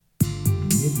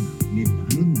Welcome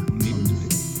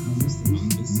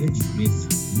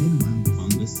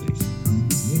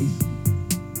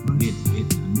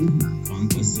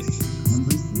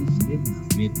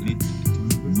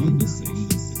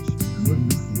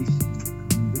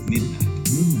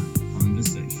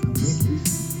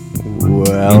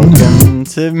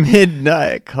to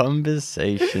Midnight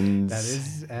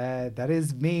Conversations. That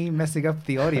is me messing up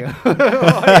the audio.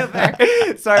 Audio there.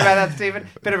 Sorry about that, Stephen.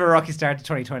 Bit of a rocky start to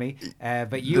 2020.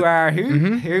 But you are who?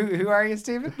 Mm-hmm. Who are you,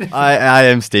 Stephen? I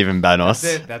am Stephen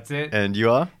Banos. That's it. And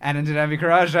you are? And Dinami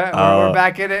Karaja. We're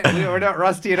back in it. We're not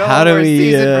rusty at all. How do we're we?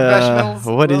 Seasoned professionals.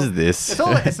 What is this?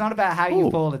 It's not about how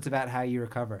you fall. It's about how you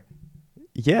recover.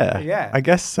 Yeah. I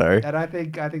guess so. And I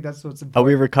think that's what's important. Are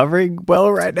we recovering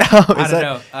well right now?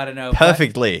 I don't know.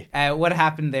 Perfectly. But, what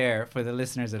happened there for the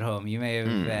listeners at home? You may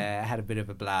have had a bit of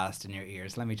a blast in your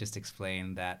ears. Let me just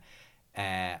explain that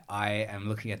I am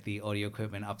looking at the audio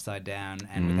equipment upside down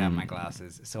and without my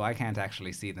glasses, so I can't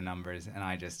actually see the numbers. And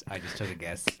I just took a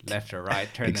guess, left or right,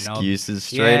 turned the knob. Excuses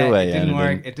straight away.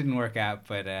 It didn't work out,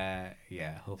 but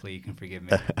hopefully you can forgive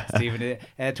me, Stephen.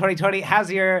 2020.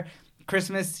 How's your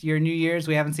Christmas, your New Year's?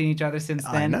 We haven't seen each other since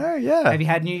then. I know, yeah. Have you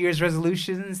had New Year's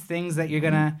resolutions, things that you're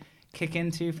gonna kick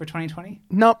into for 2020?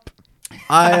 Nope.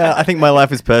 I think my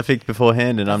life is perfect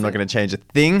beforehand, and I'm not going to change a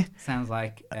thing. Sounds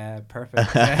like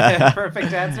perfect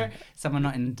perfect answer. Someone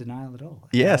not in denial at all.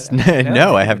 Yes.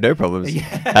 No, I have no problems.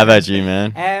 How about you,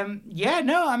 man? I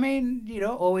mean,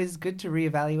 always good to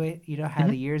reevaluate, how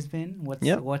the year's been,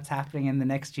 what's happening in the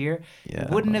next year. Yeah.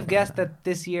 Wouldn't have guessed that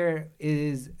this year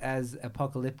is as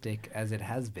apocalyptic as it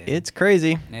has been. It's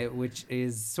crazy. Which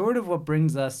is sort of what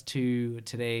brings us to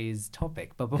today's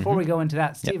topic. But before we go into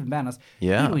that, Stephen Banos,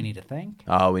 who do we need to thank?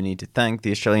 We need to thank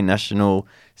the Australian National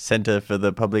Centre for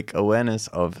the Public Awareness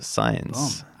of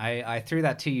Science. Boom. I threw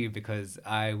that to you because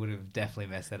I would have definitely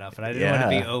messed it up, and I didn't want to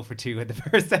be 0 for 2 in the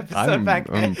first episode back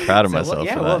then. I'm proud of myself for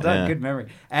that. Well done. Good memory.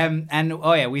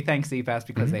 We thank CPAS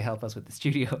because they help us with the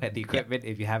studio and the equipment,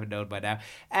 if you haven't known by now.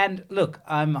 And look,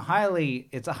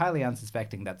 it's highly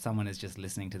unsuspecting that someone is just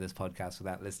listening to this podcast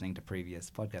without listening to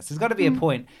previous podcasts. There's got to be a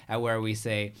point at where we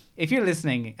say, if you're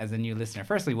listening as a new listener,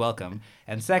 firstly, welcome.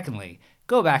 And secondly,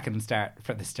 go back and start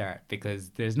from the start, because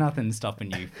there's nothing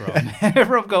stopping you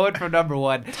from going from number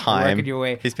one, working your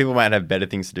way. These people might have better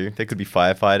things to do. They could be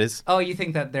firefighters. Oh, you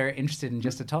think that they're interested in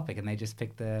just a topic and they just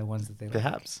pick the ones that they like?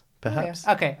 Perhaps. Oh, yeah.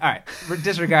 Okay, all right.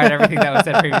 Disregard everything that was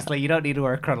said previously. You don't need to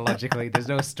work chronologically. There's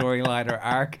no storyline or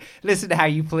arc. Listen to how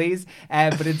you please.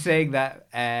 But in saying that,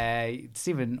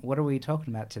 Stephen, what are we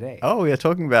talking about today? Oh, we are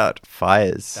talking about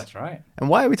fires. That's right. And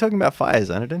why are we talking about fires,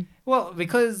 Anadin? Well,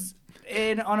 because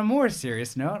on a more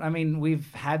serious note, I mean,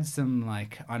 we've had some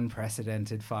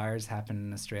unprecedented fires happen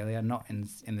in Australia, not in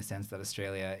the sense that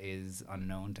Australia is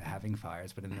unknown to having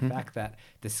fires, but in the fact that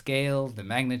the scale, the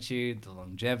magnitude, the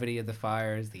longevity of the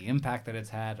fires, the impact that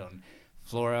it's had on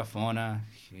flora, fauna,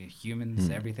 humans,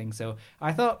 everything. So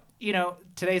I thought,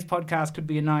 today's podcast could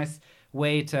be a nice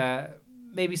way to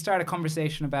maybe start a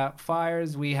conversation about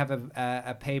fires. We have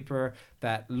a paper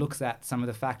that looks at some of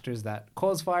the factors that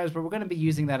cause fires, but we're going to be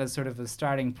using that as sort of a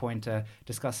starting point to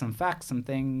discuss some facts, some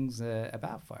things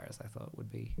about fires. I thought would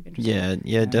be interesting.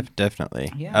 Yeah,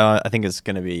 definitely. Yeah. I think it's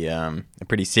going to be a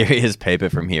pretty serious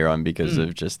paper from here on because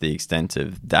of just the extent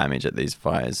of damage that these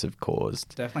fires have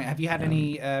caused. Definitely. Have you had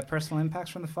any personal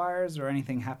impacts from the fires or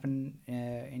anything happen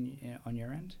on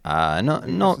your end?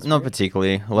 Not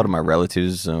particularly. A lot of my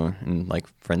relatives and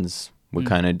friends were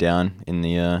kind of down in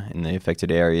the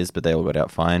affected areas, but they all got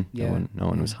out fine. Yeah. No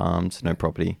one was harmed. No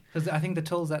property. Because I think the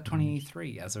toll's at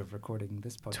 23 as of recording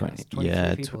this podcast.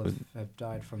 23 people have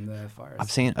died from the fires.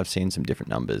 I've seen some different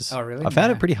numbers. Oh, really? I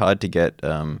found it pretty hard to get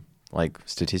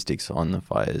statistics on the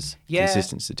fires. Yeah.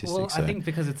 Consistent statistics. Well, I think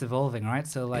because it's evolving, right?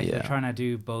 So they're trying to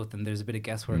do both, and there's a bit of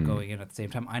guesswork going in at the same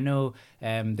time. I know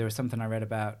there was something I read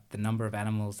about the number of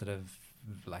animals that have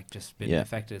just been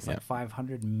affected. It's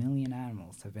 500 million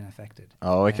animals have been affected.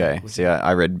 Oh, okay. See,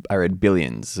 I read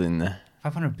billions in the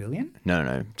 500 billion?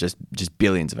 No, just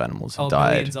billions of animals have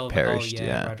died, perished.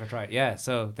 Right. Yeah,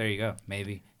 so there you go.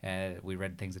 Maybe we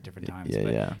read things at different times.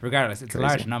 Yeah. Regardless, it's Crazy. a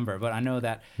large number. But I know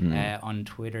that on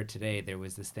Twitter today there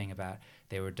was this thing about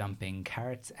they were dumping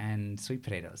carrots and sweet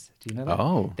potatoes. Do you know that?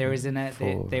 Oh. There was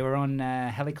they were on a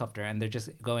helicopter and they're just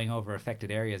going over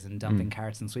affected areas and dumping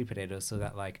carrots and sweet potatoes so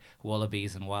that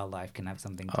wallabies and wildlife can have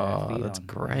something to feed on. Oh, that's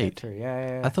great.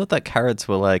 Yeah. I thought that carrots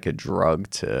were like a drug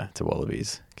to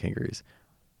wallabies, kangaroos.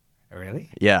 Really?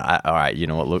 Yeah. All right. You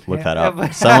know what? Look that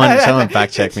up. Someone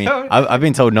fact check me. I've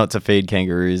been told not to feed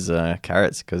kangaroos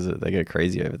carrots because they go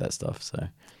crazy over that stuff. So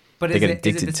But they is get it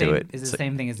addicted the to same? it. Is it So- the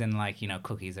same thing as in like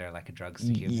cookies are like a drug to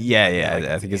humans? yeah. Like,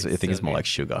 I think it's so more good. like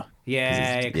sugar.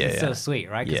 Yeah, it's so sweet,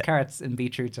 right? Because Yeah. carrots and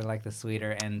beetroots are like the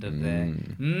sweeter end of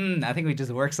the. I think we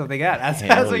just worked something out as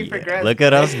Hell we yeah. progress. Look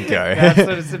at us go. That's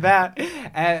what it's about.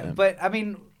 But I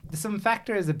mean, some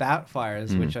factors about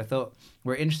fires which I thought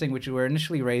were interesting, which were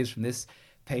initially raised from this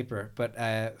paper, but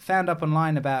found up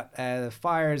online about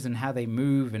fires and how they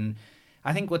move. And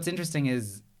I think what's interesting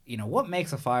is, what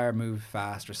makes a fire move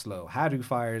fast or slow? How do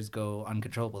fires go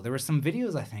uncontrollable? There were some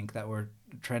videos, I think, that were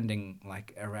trending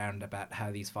like around about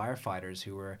how these firefighters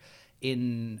who were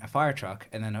in a fire truck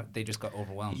and then they just got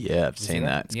overwhelmed. Yeah, I've Did you see seen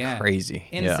that. It's crazy.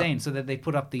 Insane. So that they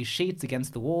put up these sheets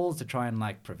against the walls to try and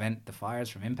like prevent the fires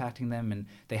from impacting them. And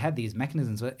they had these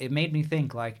mechanisms. But it made me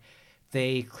think like,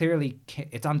 they clearly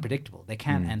it's unpredictable. They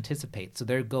can't anticipate, so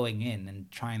they're going in and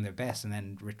trying their best and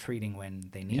then retreating when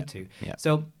they need to. Yeah.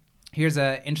 So here's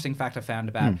an interesting fact I found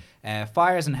about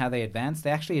fires and how they advance. They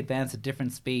actually advance at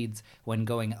different speeds when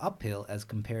going uphill as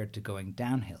compared to going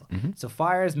downhill. So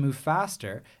fires move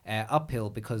faster uphill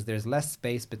because there's less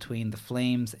space between the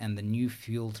flames and the new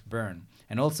fuel to burn.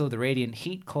 And also the radiant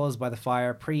heat caused by the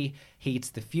fire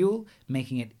preheats the fuel,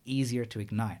 making it easier to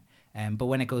ignite. But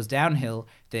when it goes downhill,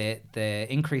 the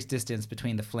increased distance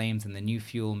between the flames and the new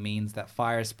fuel means that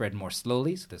fires spread more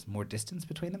slowly, so there's more distance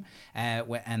between them,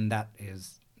 and that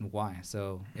is why.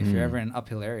 So if you're ever in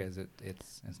uphill areas,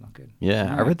 it's not good.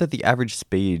 Yeah, I read that the average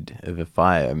speed of a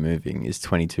fire moving is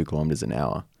 22 kilometers an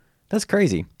hour. That's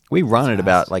crazy. We run at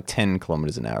about like 10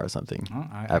 kilometers an hour or something. Oh,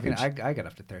 average. I got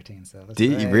up to 13. So that's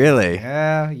Did you great. really?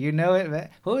 Yeah, you know it. Man.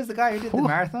 Who was the guy who did the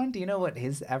marathon? Do you know what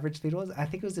his average speed was? I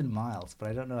think it was in miles, but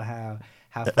I don't know how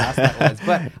fast that was.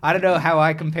 But I don't know how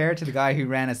I compare to the guy who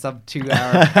ran a sub 2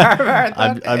 hour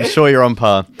marathon. I'm sure you're on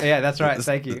par. Yeah, that's right.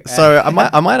 Thank you. So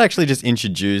I might actually just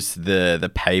introduce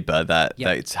the paper that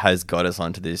has got us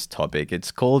onto this topic.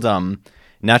 It's called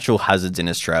Natural Hazards in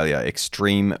Australia: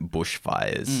 Extreme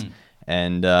Bushfires.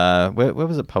 And where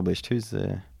was it published? Who's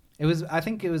the? I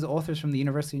think it was authors from the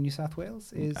University of New South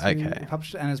Wales who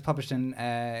published it, and it was published in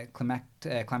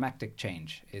Climactic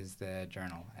Change is the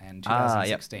journal in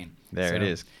 2016. There it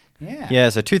is. Yeah.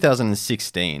 So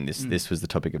 2016, this was the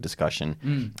topic of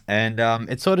discussion. And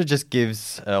it sort of just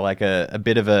gives like a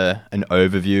bit of an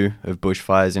overview of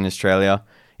bushfires in Australia.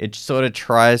 It sort of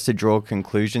tries to draw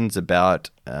conclusions about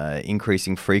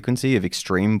increasing frequency of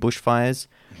extreme bushfires.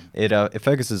 It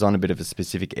focuses on a bit of a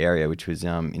specific area, which was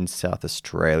in South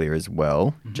Australia as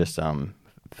well, just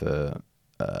for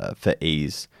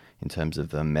ease in terms of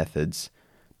the methods.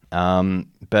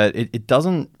 But it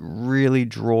doesn't really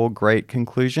draw great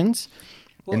conclusions.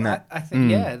 Well, I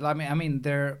think I mean,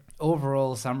 their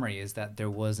overall summary is that there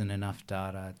wasn't enough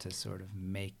data to sort of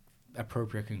make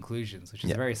appropriate conclusions, which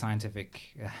is a very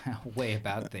scientific way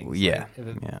about things.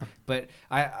 But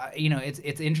I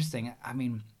it's interesting. I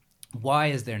mean, why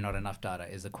is there not enough data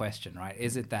is the question, right?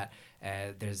 Is it that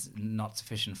there's not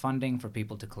sufficient funding for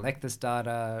people to collect this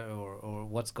data, or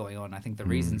what's going on? I think the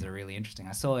reasons are really interesting.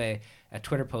 I saw a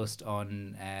Twitter post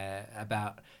on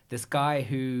about this guy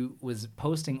who was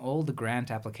posting all the grant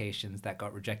applications that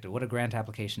got rejected. What a grant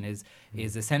application is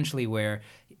essentially where,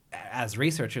 as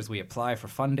researchers, we apply for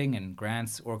funding, and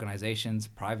grants organizations,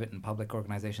 private and public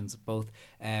organizations, both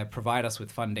provide us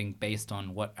with funding based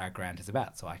on what our grant is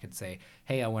about. So I could say,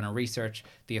 hey, I want to research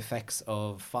the effects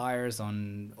of fires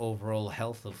on overall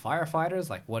health of firefighters.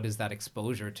 Like, what does that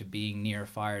exposure to being near a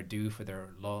fire do for their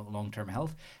long-term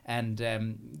health? And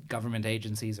government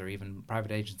agencies or even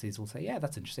private agencies will say, yeah,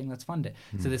 that's interesting, let's fund it.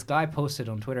 So this guy posted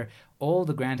on Twitter all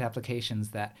the grant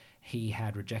applications that he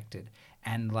had rejected.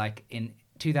 And like in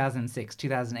 2006,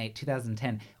 2008,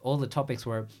 2010, all the topics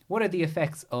were, what are the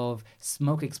effects of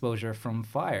smoke exposure from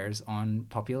fires on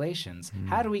populations?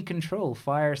 How do we control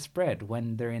fire spread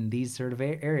when they're in these sort of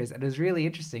areas? And it was really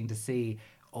interesting to see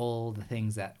all the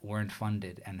things that weren't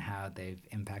funded and how they've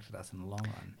impacted us in the long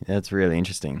run. That's really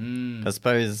interesting. I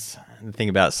suppose the thing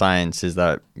about science is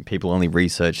that people only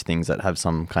research things that have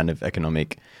some kind of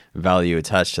economic value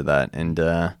attached to that. And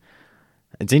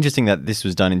it's interesting that this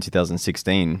was done in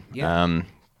 2016,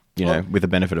 with the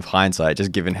benefit of hindsight,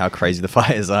 just given how crazy the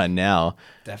fires are now.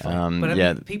 Definitely. But I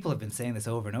mean, people have been saying this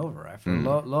over and over, right, for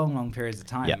long periods of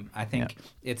time. Yep. I think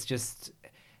it's just...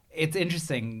 It's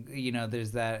interesting,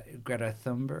 there's that Greta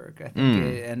Thunberg, I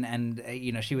think,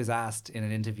 and she was asked in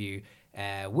an interview,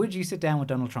 would you sit down with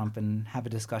Donald Trump and have a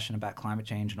discussion about climate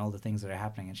change and all the things that are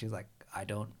happening? And she's like, I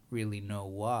don't really know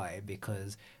why,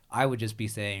 because I would just be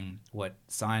saying what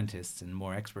scientists and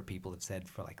more expert people have said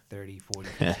for like 30, 40,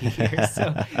 50 years.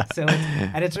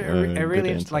 It's really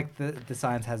interesting. Like the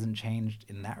science hasn't changed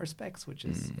in that respect, which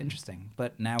is interesting.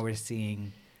 But now we're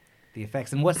seeing the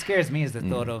effects. And what scares me is the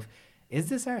thought of, is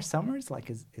this our summers? Like,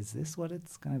 is this what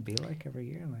it's going to be like every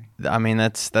year? Like, I mean,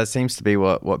 that seems to be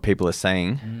what people are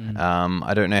saying.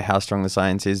 I don't know how strong the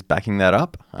science is backing that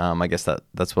up. I guess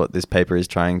that's what this paper is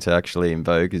trying to actually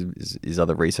invoke is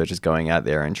other researchers going out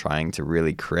there and trying to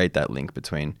really create that link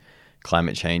between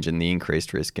climate change and the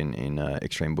increased risk in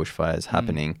extreme bushfires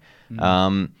happening.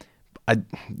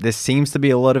 There seems to be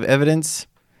a lot of evidence.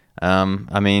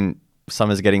 I mean,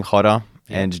 summer's getting hotter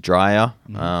and drier,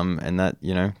 and that,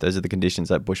 those are the conditions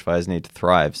that bushfires need to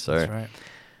thrive. So, that's right.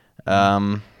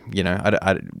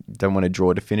 I don't want to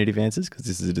draw definitive answers because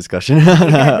this is a discussion.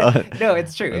 No,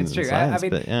 it's true. It's true. Science, I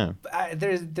mean, but, yeah.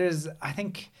 There's, I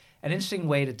think, an interesting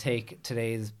way to take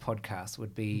today's podcast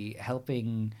would be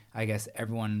helping, I guess,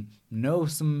 everyone know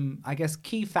some, I guess,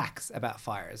 key facts about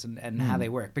fires and how they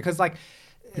work. Because, like,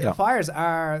 fires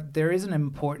there is an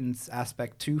importance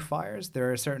aspect to fires.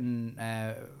 There are certain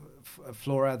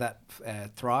flora that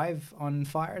thrive on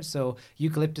fires. So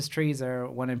eucalyptus trees are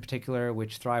one in particular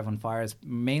which thrive on fires,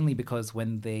 mainly because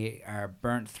when they are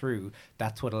burnt through,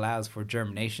 that's what allows for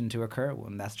germination to occur.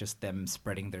 And that's just them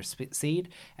spreading their seed.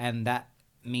 And that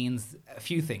means a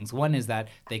few things. One is that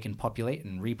they can populate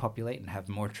and repopulate and have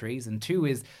more trees. And two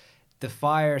is the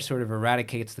fire sort of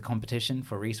eradicates the competition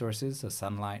for resources, so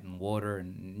sunlight and water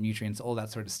and nutrients, all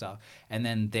that sort of stuff. And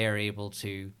then they're able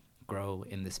to grow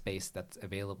in the space that's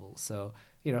available. So,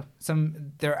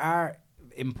 there are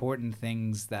important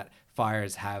things that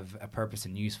fires have a purpose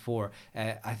and use for.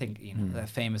 I think, a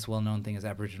famous, well-known thing is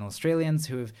Aboriginal Australians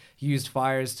who have used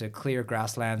fires to clear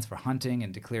grasslands for hunting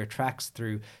and to clear tracks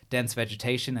through dense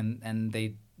vegetation. And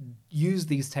they use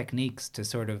these techniques to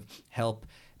sort of help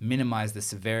minimize the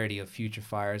severity of future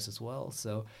fires as well.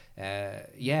 So,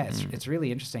 it's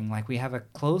really interesting. Like, we have a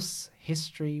close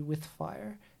history with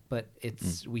fire, but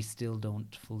we still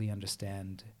don't fully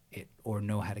understand it or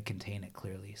know how to contain it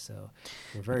clearly. So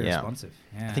we're very responsive.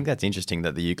 Yeah. I think that's interesting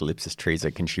that the eucalyptus trees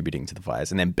are contributing to the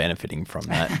fires and then benefiting from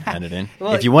that.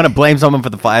 Well, if you want to blame someone for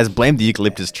the fires, blame the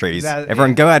eucalyptus trees.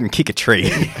 Everyone go out and kick a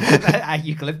tree. A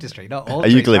eucalyptus tree, not all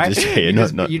trees. A eucalyptus tree, you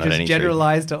not just any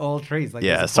generalize to all trees.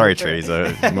 Like, sorry, trees.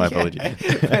 My apologies.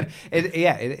 But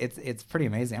it's pretty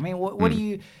amazing. I mean, what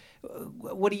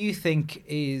do you think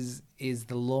is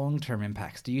the long-term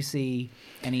impacts? Do you see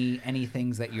any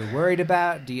things that you're worried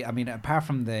about? Apart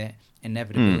from the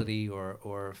inevitability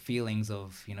or feelings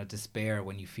of despair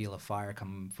when you feel a fire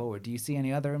come forward, do you see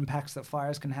any other impacts that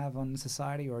fires can have on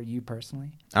society or you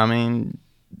personally? I mean,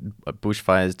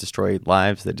 bushfires destroy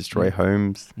lives, they destroy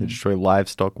homes, they destroy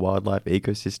livestock, wildlife,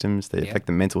 ecosystems, they affect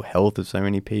the mental health of so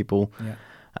many people.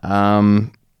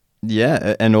 And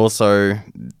also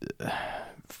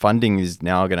funding is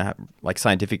now going to have, like,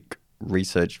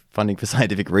 funding for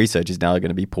scientific research is now going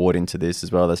to be poured into this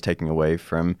as well. That's taking away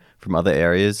from other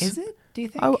areas. Is it? Do you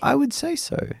think? I would say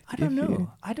so. I don't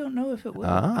know. I don't know if it will.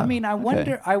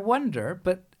 I wonder,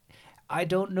 but I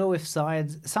don't know if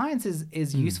science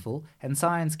is useful, and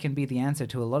science can be the answer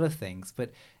to a lot of things,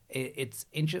 but it's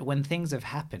when things have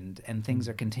happened and things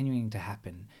are continuing to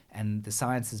happen and the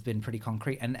science has been pretty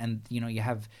concrete and you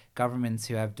have governments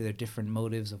who have their different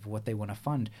motives of what they want to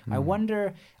fund.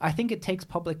 I think it takes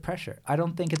public pressure. I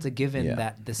don't think it's a given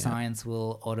that the science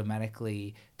will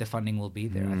automatically, the funding will be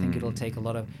there. I think it'll take a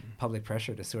lot of public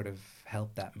pressure to sort of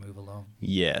help that move along.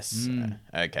 Yes.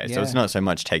 Okay. So it's not so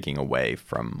much taking away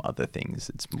from other things.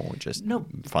 It's more just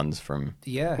funds from.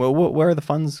 Yeah. Well, where are the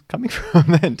funds coming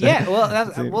from then?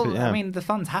 I mean, the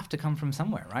funds have to come from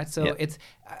somewhere, right? So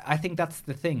I think that's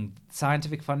the thing.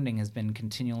 Scientific funding has been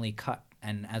continually cut.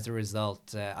 And as a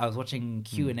result, I was watching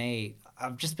Q&A.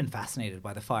 I've just been fascinated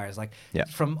by the fires,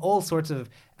 from all sorts of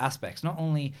aspects, not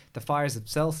only the fires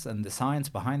themselves and the science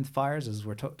behind the fires, as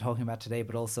we're talking about today,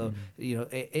 but also,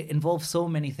 it involves so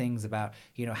many things about,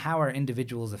 how are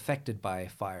individuals affected by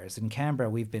fires. In Canberra,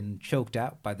 we've been choked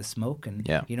out by the smoke and,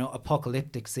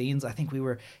 apocalyptic scenes. I think we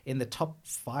were in the top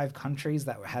 5 countries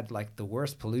that had the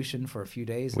worst pollution for a few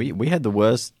days. We had the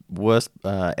worst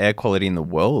air quality in the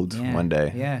world one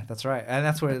day. Yeah, that's right. And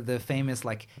that's where the famous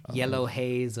yellow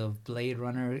haze of Blade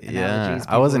Runner analogies.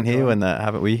 I wasn't here when that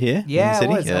happened. Were you here? Yeah, in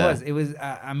the city? It was.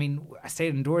 I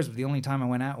stayed indoors, but the only time I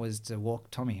went out was to walk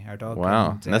Tommy, our dog.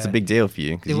 Wow, and that's a big deal for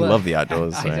you because you love the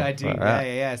outdoors. So. I do.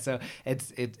 Yeah. So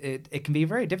it can be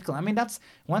very difficult. I mean, that's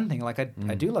one thing.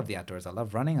 I do love the outdoors. I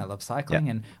love running. I love cycling,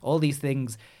 and all these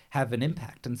things have an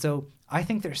impact. And so I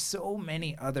think there's so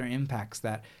many other impacts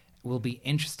that will be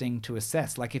interesting to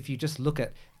assess. Like if you just look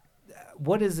at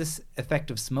what does this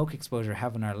effect of smoke exposure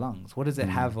have on our lungs? What does it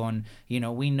have on,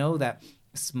 we know that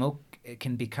smoke, it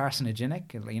can be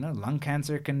carcinogenic. Lung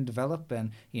cancer can develop,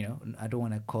 and I don't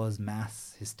want to cause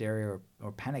mass hysteria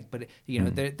or panic, but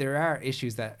there are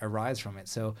issues that arise from it.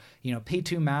 So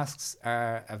P2 masks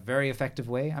are a very effective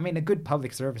way. I mean, a good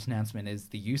public service announcement is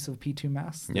the use of P2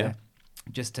 masks. Yeah.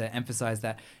 Just to emphasize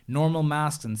that normal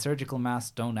masks and surgical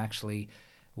masks don't actually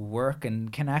work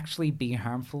and can actually be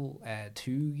harmful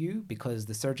to you, because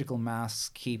the surgical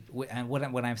masks and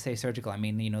when I say surgical, I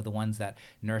mean the ones that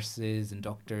nurses and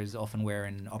doctors often wear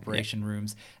in operation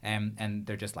rooms, and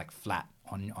they're just like flat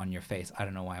on your face. I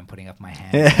don't know why I'm putting up my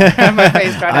hand. My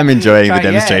face I'm enjoying the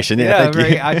demonstration. Thank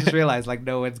you. I just realized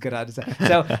no one's gonna understand.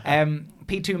 So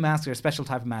P2 masks are a special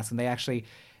type of mask, and they actually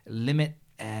limit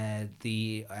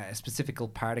the specific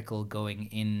particle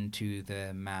going into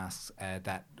the masks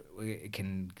that it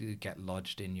can get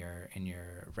lodged in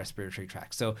your respiratory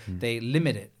tract. So they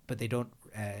limit it, but they don't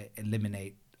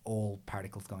eliminate all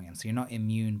particles going in. So you're not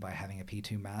immune by having a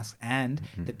P2 mask, and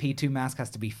the P2 mask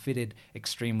has to be fitted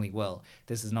extremely well.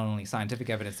 This is not only scientific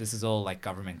evidence, this is all like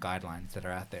government guidelines that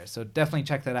are out there. So definitely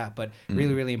check that out, but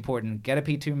really, really important. Get a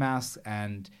P2 mask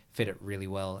and fit it really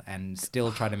well, and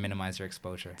still try to minimize your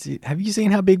exposure. Have you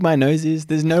seen how big my nose is?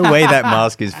 There's no way that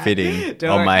mask is fitting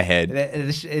on my head.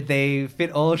 They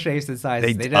fit all shapes and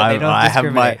sizes. They don't I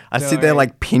discriminate. I sit there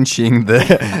like pinching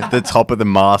the top of the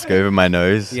mask over my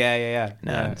nose. Yeah.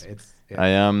 No,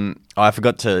 I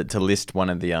forgot to list one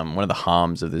of the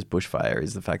harms of this bushfire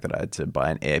is the fact that I had to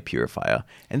buy an air purifier,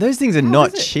 and those things are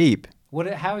not cheap.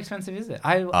 How expensive is it?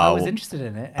 I was interested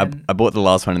in it. And I bought the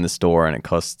last one in the store, and it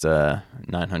cost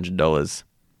 $900.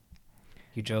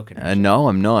 You're joking. No,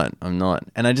 I'm not.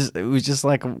 And it was just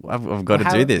like, I've got to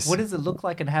do this. What does it look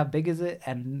like, and how big is it?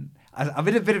 And I'm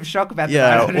in a bit of shock about that.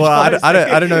 Yeah, well,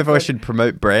 I don't know if I should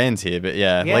promote brands here, but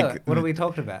yeah. Like, what are we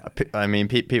talking about? I mean,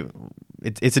 people.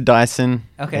 It's a Dyson.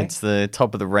 Okay. It's the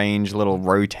top of the range, little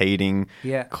rotating,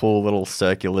 cool little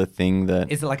circular thing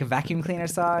that... Is it like a vacuum cleaner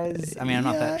size? I mean, I'm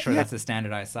not that sure that's a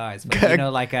standardized size,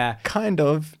 but like a... Kind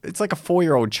of. It's like a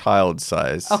 4-year-old child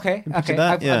size. Okay. I've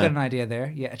got an idea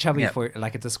there. Yeah, a chubby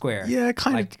like it's a square. Yeah,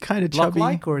 kind of chubby.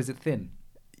 Block-like, or is it thin?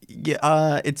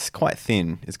 Yeah, it's quite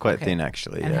thin. It's quite thin,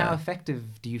 actually. And how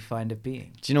effective do you find it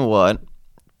being? Do you know what?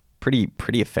 Pretty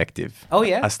effective. Oh,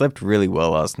 yeah? I slept really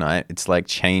well last night. It's like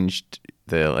changed...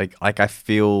 I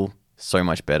feel so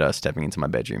much better stepping into my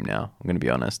bedroom now. I'm going to be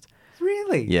honest.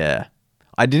 Really? Yeah.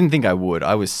 I didn't think I would.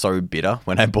 I was so bitter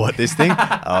when I bought this thing.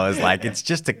 I was like, it's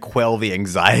just to quell the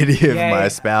anxiety of my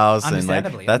spouse.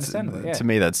 Understandably. To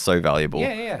me, that's so valuable.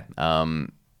 Yeah.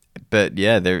 But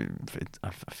yeah, I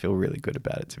feel really good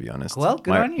about it, to be honest. Well,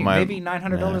 good on you. Maybe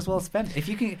 $900 well spent. If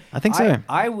you can, I think so.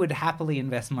 I would happily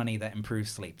invest money that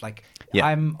improves sleep. Like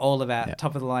I'm all about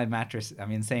top of the line mattress. I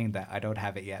mean, saying that I don't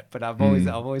have it yet, but I've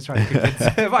always tried to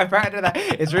convince my partner that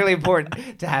it's really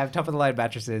important to have top of the line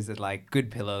mattresses and like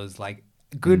good pillows, like.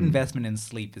 Good investment in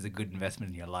sleep is a good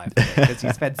investment in your life, because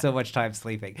you spend so much time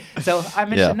sleeping. So I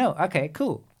mentioned no. Okay,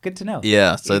 cool. Good to know.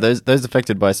 Yeah. So those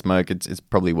affected by smoke, it's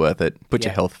probably worth it. Put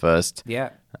your health first.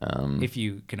 Yeah. If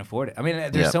you can afford it. I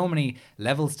mean, there's so many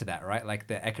levels to that, right? Like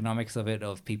the economics of it,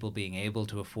 of people being able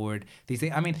to afford these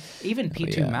things. I mean, even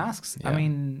P2 masks. Yeah. I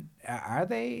mean, are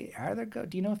there?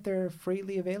 Do you know if they're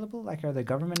freely available? Like, are there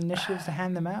government initiatives to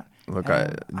hand them out? Look,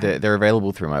 they're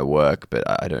available through my work, but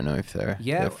I don't know if they're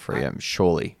free.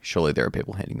 Surely there are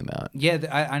people handing them out. Yeah,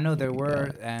 I know there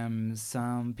were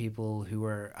some people who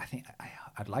were. I think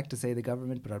I'd like to say the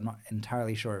government, but I'm not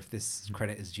entirely sure if this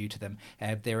credit is due to them.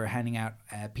 They were handing out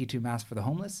P2 masks for the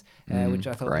homeless, which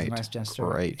I thought was a nice gesture.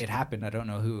 Great. It happened. I don't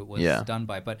know who it was done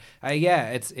by, but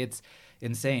it's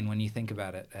insane when you think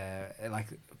about it. Like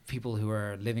people who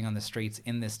are living on the streets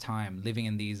in this time, living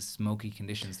in these smoky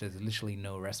conditions, there's literally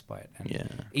no respite.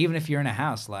 And even if you're in a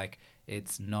house, like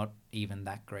it's not even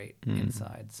that great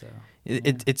inside. So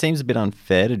it seems a bit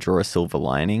unfair to draw a silver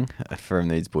lining from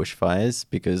these bushfires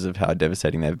because of how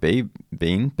devastating they've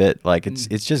been. But like it's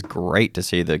just great to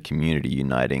see the community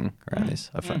uniting around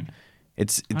this.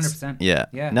 It's 100%.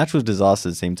 Yeah. Natural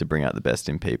disasters seem to bring out the best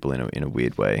in people in a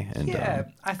weird way. And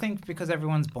I think because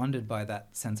everyone's bonded by that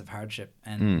sense of hardship,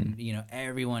 and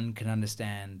everyone can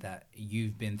understand that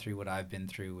you've been through what I've been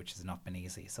through, which has not been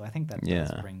easy. So I think that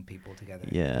does bring people together.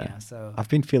 Yeah. So I've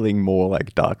been feeling more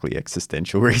like darkly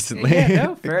existential recently. Yeah,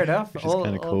 no, fair enough. Which is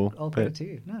kind of cool. All good to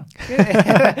you. No.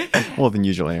 More than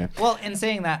usual, anyway. Well, in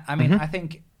saying that, I mean, I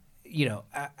think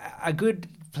a good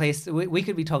place. We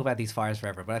could be talking about these fires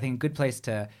forever, but I think a good place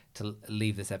to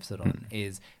leave this episode on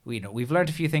is we've learned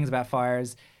a few things about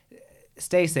fires.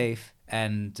 Stay safe,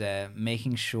 and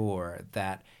making sure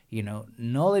that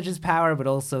knowledge is power, but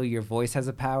also your voice has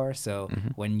a power. So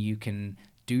when you can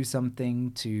do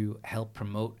something to help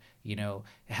promote,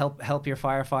 help your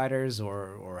firefighters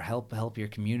or help your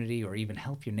community, or even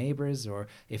help your neighbors, or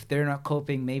if they're not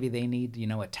coping, maybe they need,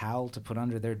 a towel to put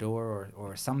under their door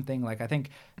or something. Like, I think,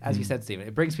 as you said, Stephen,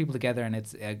 it brings people together, and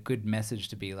it's a good message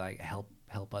to be like, help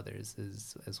others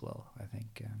as well, I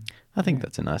think. I think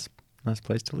that's a nice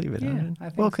place to leave it. Yeah, I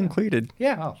think well so. concluded.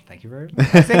 Yeah. Oh, thank you very much.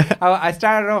 I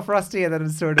started off rusty, and then it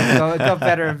sort of got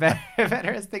better and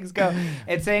better as things go.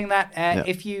 It's saying that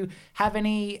if you have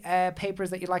any papers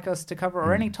that you'd like us to cover,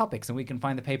 or any topics, and we can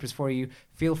find the papers for you,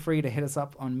 feel free to hit us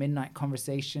up on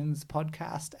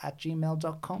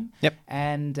midnightconversationspodcast@gmail.com. Yep.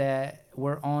 And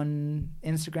we're on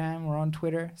Instagram, we're on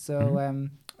Twitter, so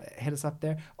hit us up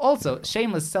there. Also,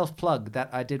 shameless self-plug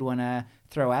that I did want to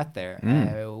throw out there,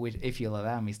 if you'll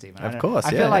allow me, Stephen. Of course,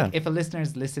 I feel like if a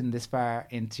listener's listened this far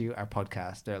into our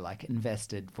podcast, they're like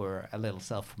invested for a little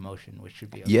self-promotion, which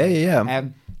should be okay. Yeah.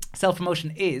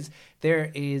 Self-promotion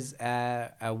there is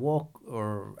a walk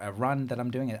or a run that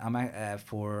I'm doing. I'm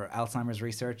for Alzheimer's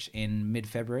research in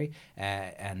mid-February,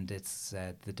 and it's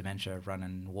the dementia run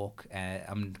and walk.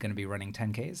 I'm going to be running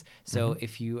 10Ks. So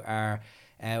if you are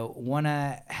want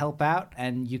to help out,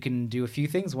 and you can do a few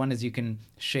things. One is you can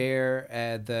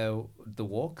share the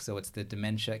walk, so it's the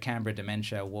Canberra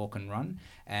Dementia Walk and Run,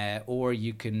 or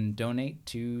you can donate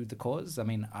to the cause. I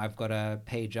mean, I've got a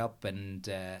page up, and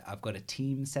I've got a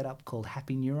team set up called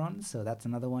Happy Neurons, so that's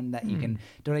another one that you can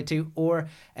donate to, or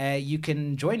you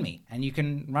can join me and you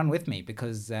can run with me,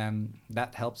 because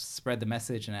that helps spread the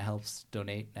message, and it helps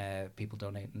people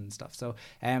donate and stuff. So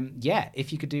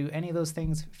if you could do any of those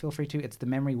things, feel free to. It's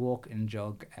the Memory Walk and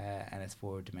Jog, and it's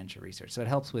for dementia research. So it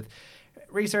helps with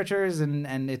researchers,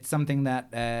 and it's something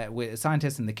that with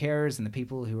scientists and the carers and the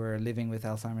people who are living with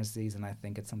Alzheimer's disease, and I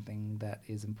think it's something that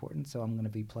is important. So I'm going to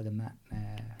be plugging that.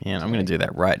 I'm going to do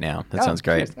that right now. That sounds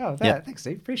great. Thanks,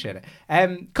 Steve. Appreciate it.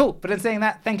 Cool. But in saying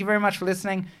that, thank you very much for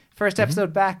listening. First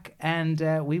episode back, and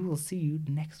we will see you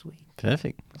next week.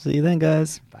 Perfect. See you then,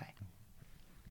 guys. Bye.